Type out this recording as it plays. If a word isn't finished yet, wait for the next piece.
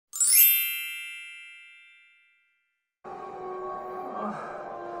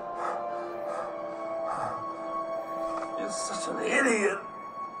such an idiot.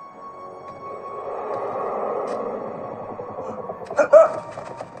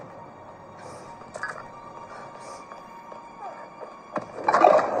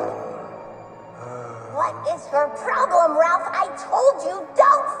 What is your problem, Ralph? I told you,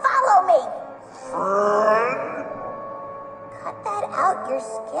 don't follow me! Friend? Cut that out, you're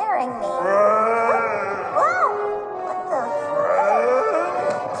scaring me. Whoa! What the...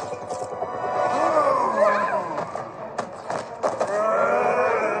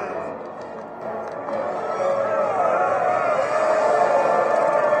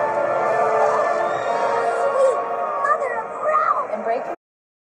 Sweet mother of Ralph! And break.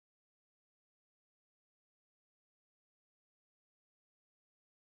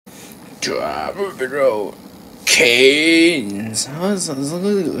 Drop the road. Canes.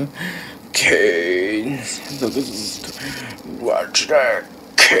 Canes. Watch that.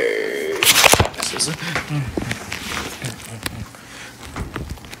 Canes.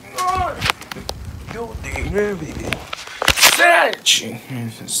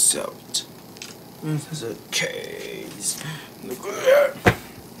 Salt. This is a case. Look at that.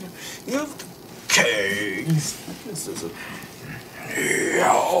 You have the case. This is a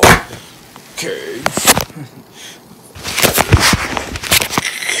case.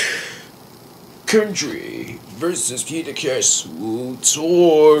 Country versus Peter Cash World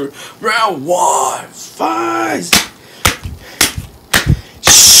Tour. Round 1. Fight.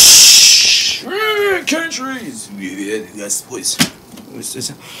 Countries. Yes, please. What's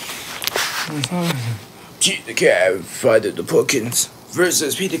this? Peter Cash fight the Pumpkins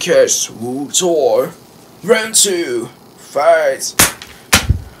versus Peter Cash World Tour. Round 2. Fight.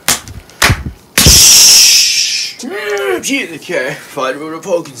 Peter Cash fight the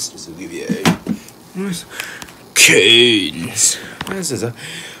Pumpkins. This will give you a Canes. This is a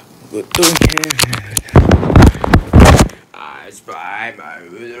good I spy my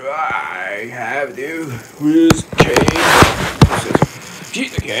mother. I have to with Canes.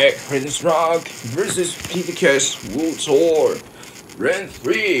 Peter Cash Prince Rock versus Peter Cash World Tour. Round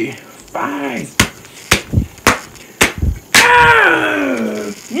 3. Fight.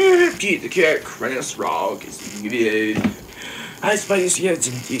 Peter Cash Prince Rock is the I spy this yet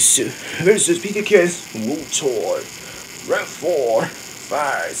in this versus Peter Cash World Tour. Round 4.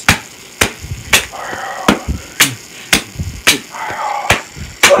 Fight.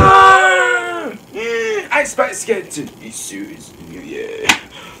 I spy skeleton issues. Yeah.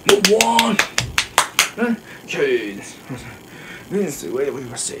 No one. Canes. This is what we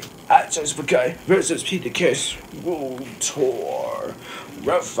were saying. I just forgot versus Peter Cash World Tour.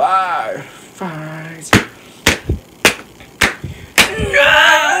 Round 5. Fight.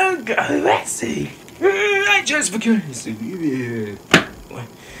 Let's see. I just forgot.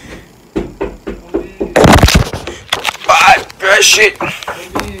 Shit.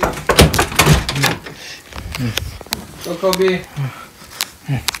 Go, Kobe.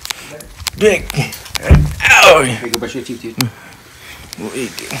 Big. Ow. Here, go brush your teeth, dude.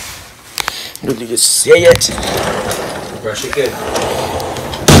 Did you just say it? Brush it good.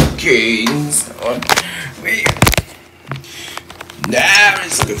 Canes. Now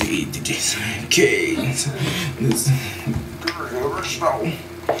it's gonna be this. Canes. This.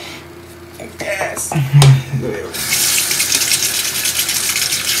 Yes.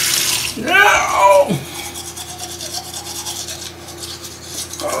 No!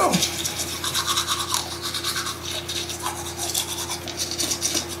 Oh.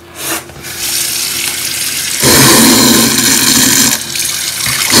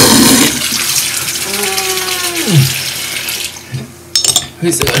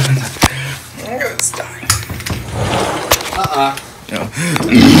 Who's it? It's dying. No.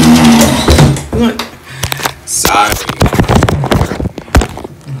 What? Sorry.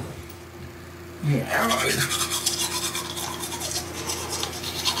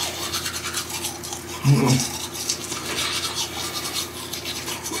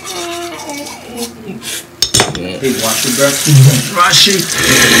 Hey, wash your breath. Wash it.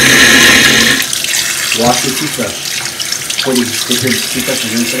 Wash your toothbrush. What do you take your toothbrush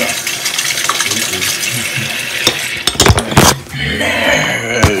and rinse it off?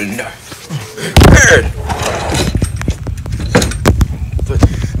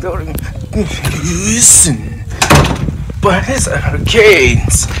 Listen. But it's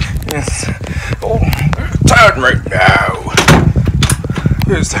hurricanes. Yes. Oh, I'm tired right now.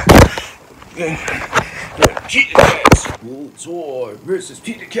 Here's Peter Cash World Tour versus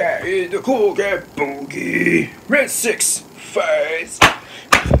Peter Cash in the Cool Cat Boogie. Round 6. Fight.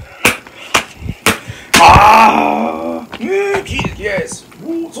 Peter Cash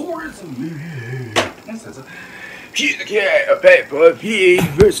World Tour is Peter Cat, a Peppa Pig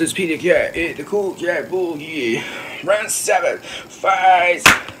versus Peter Cat in the Cool Cat Boogie. Round 7, fight.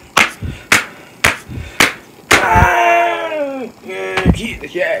 Peter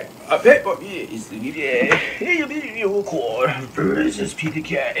Cat, a Peppa Pig is the unicorn versus Peter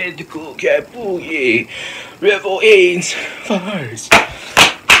Cat and the Cool Cat Boogie. Level 8, fight. 6,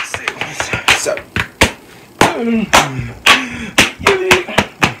 7.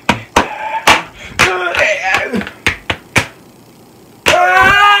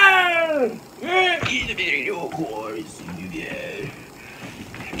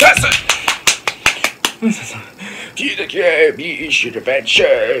 That's it! Peter Cat Beach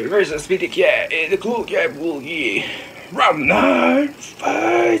Adventure versus Peter Cat and the Cool Cat Boogie. Round 9,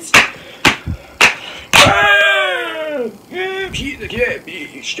 fight! Peter Cat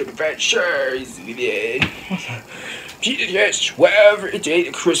Beach Adventure is Peter Cat's 12th day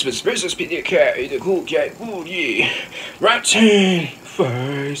of Christmas versus Peter Cat and the Cool Cat Boogie. Round 10,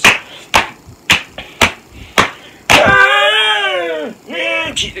 fight!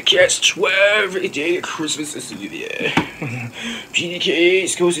 Peter Cat's 12th day of Christmas is Peter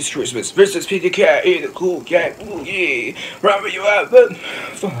Cat's Cozy's Christmas versus Peter Cat and the Cool Cat Boogie. Round 11,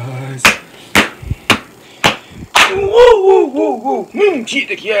 fight!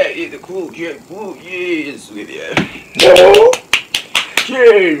 Peter Cat and the Cool Cat Boogie is No!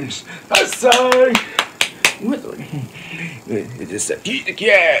 James, aside! It is Peter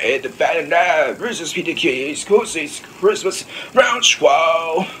Cat and the Banana versus Peter Cat's Cozy's Christmas. Round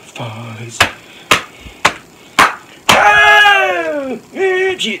 12, fight!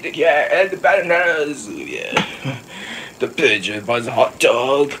 Peter Cat and the Bananas. The Pigeon Buns Hot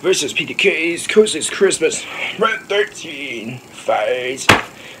Dog versus Peter Cat's Cozy's Christmas. Round 13, fight!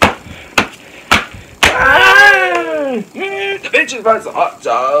 The Pigeon Buns Hot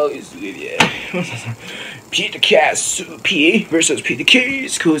Dog is Peter Cat's Soupy versus Peter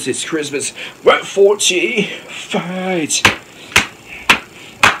Cat's Cozy's Christmas. Round 40, fight!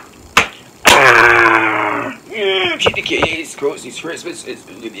 Peter Cat's Cozy's Christmas is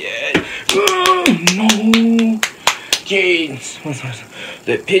no! James,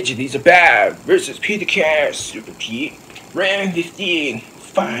 the Pigeon is a bad versus Peter Cat's Super P. Round 15,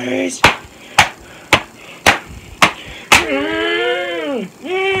 fight!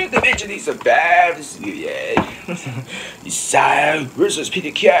 The Pigeon is a bad Isaiah versus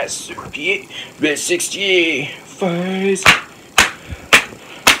Peter Cat's Super P. Round 16, fight!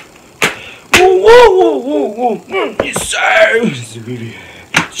 Isaiah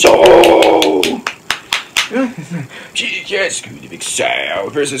so. Peter Cat's Good Big Sow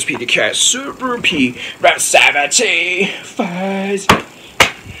versus Peter Cat's Super P. Round 17, fight!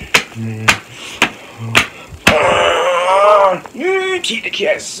 Peter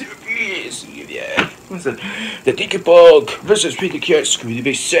Cat's Super P. The Dinkerbug versus Peter Cat's Good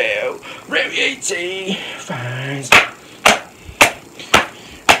Big Sow. Round 18, fight!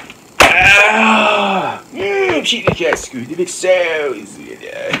 Peter Cat's Good Big Sow is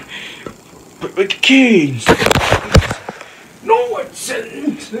But Kings, no one's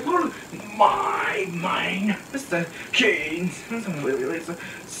my mine. Mr. Kings,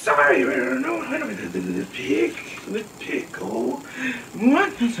 sorry, no, the pig, the pickle.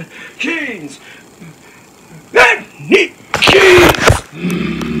 What, Mr. Kings? That Nick Kings.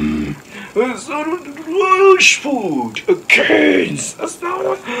 Welsh food, Kings. That's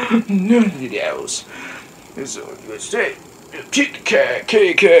not nothing else. So let's say. Peter Cat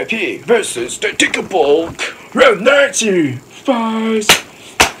KKP versus the Tinkerbug. Round 90, fight!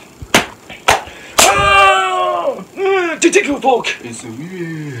 The Tinkerbug is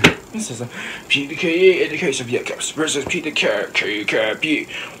this is Peter K Education Viet Cups versus Peter Cat KKP.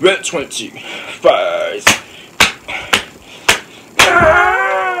 Round 20, fight!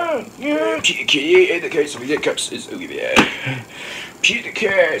 Peter K Education Viet Cups is Peter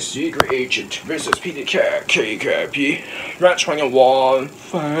Cat Secret Agent versus Peter Cat KKP. Round 21,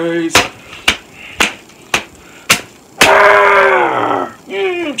 fight!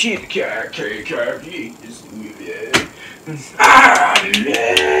 Peter Cat KKP is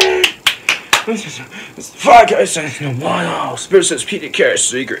It's 5 guys in one house versus Peter Cat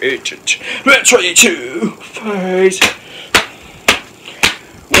Secret Agent. Round 22, fight!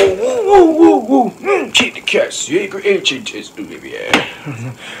 Peter Cat Secret Agent is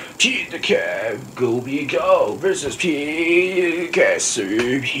Peter Cat Go Be Go versus Peter Cat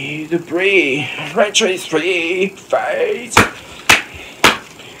Super Peter Bree. Round 23, fight!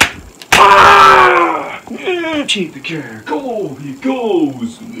 Peter Cat Go He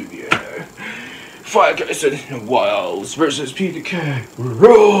Goes. Five Guys in the Wilds versus Peter Cat,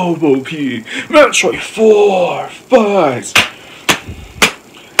 Robo P, Metroid 4, 5.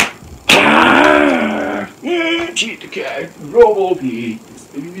 Peter Cat, Robo P.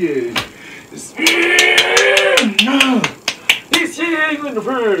 No. He's hitting in the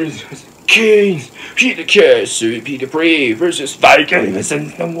first. Kings, Peter Cat, Peter Brave versus Five Guys in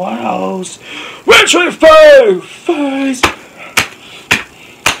the Wilds. Metroid 5, 5.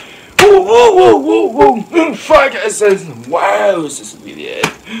 Whoa. Five Guys in the Wilds. This is really it.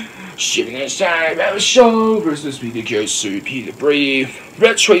 Shipping and Shine Battle Show versus Peter Cat, Peter Brave.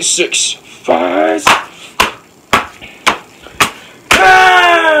 Metroid 6, 5.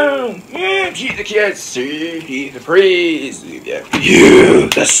 Peter Cat, Peter Brave. You,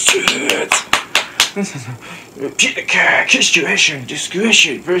 that's it. Peter Cat,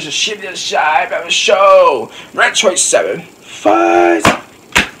 Discretion versus Shipping and Shine Battle Show. Metroid 7, 5.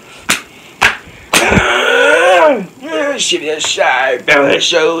 Shipping and Shine Battle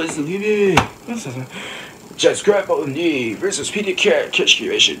Show is leaving. Just grab on knee versus Peter Cat,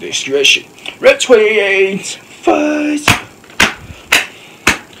 Discretion. Metroid 5.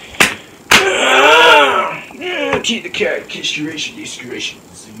 Peter Cat, Discretion.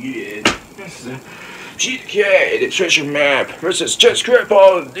 Yeah. Peter Cat, the treasure map versus Just grab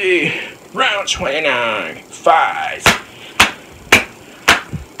on knee. Round 29, 5.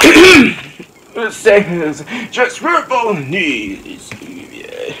 Just grab on knee.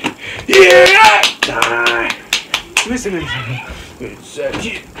 Yeah. Listen. It's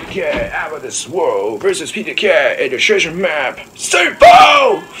Peter Cat out of this world versus Peter Cat and the treasure map.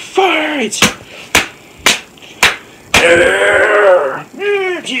 Simple fight!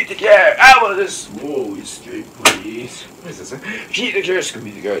 Peter Cat out of this world. Escape, please. Peter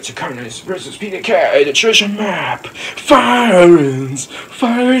Cat to Carnage versus Peter Cat and the treasure map. Fight!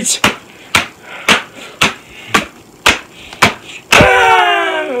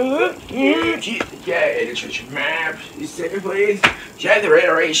 Yeah, the treasure map is second place.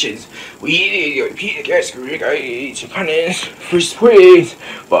 Generations. We need Peter Cat to Carnage first place.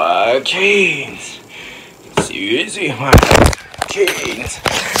 But Kings. Seriously, my Kings.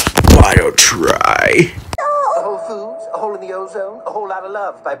 Why'll try? A Whole Foods, A Hole in the Ozone, A Whole Lot of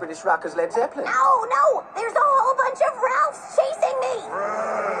Love by British rockers Led Zeppelin. No, there's a whole bunch of Ralphs chasing me.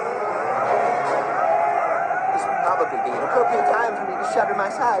 This would probably be an appropriate time for me to shutter my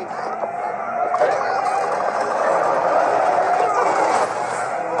sight.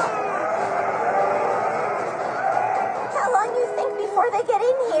 How long do you think before they get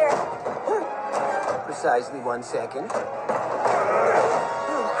in here? Precisely 1 second.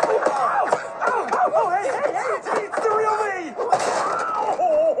 Hey, it's the real me!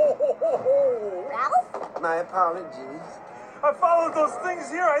 Ralph? My apologies. I followed those things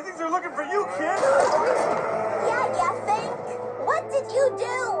here. I think they're looking for you, kid. Yeah, you think? What did you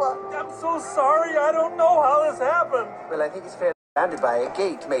do? I'm so sorry. I don't know how this happened. Well, I think it's fairly surrounded by a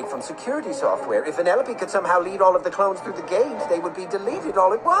gate made from security software. If Penelope could somehow lead all of the clones through the gate, they would be deleted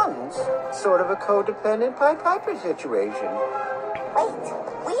all at once. Sort of a codependent Pied Piper situation. Wait,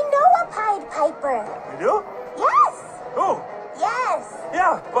 we know a Pied Piper. You do? Yes! Who? Yes!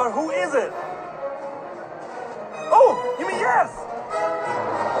 Yeah, but who is it? Oh, you mean yes?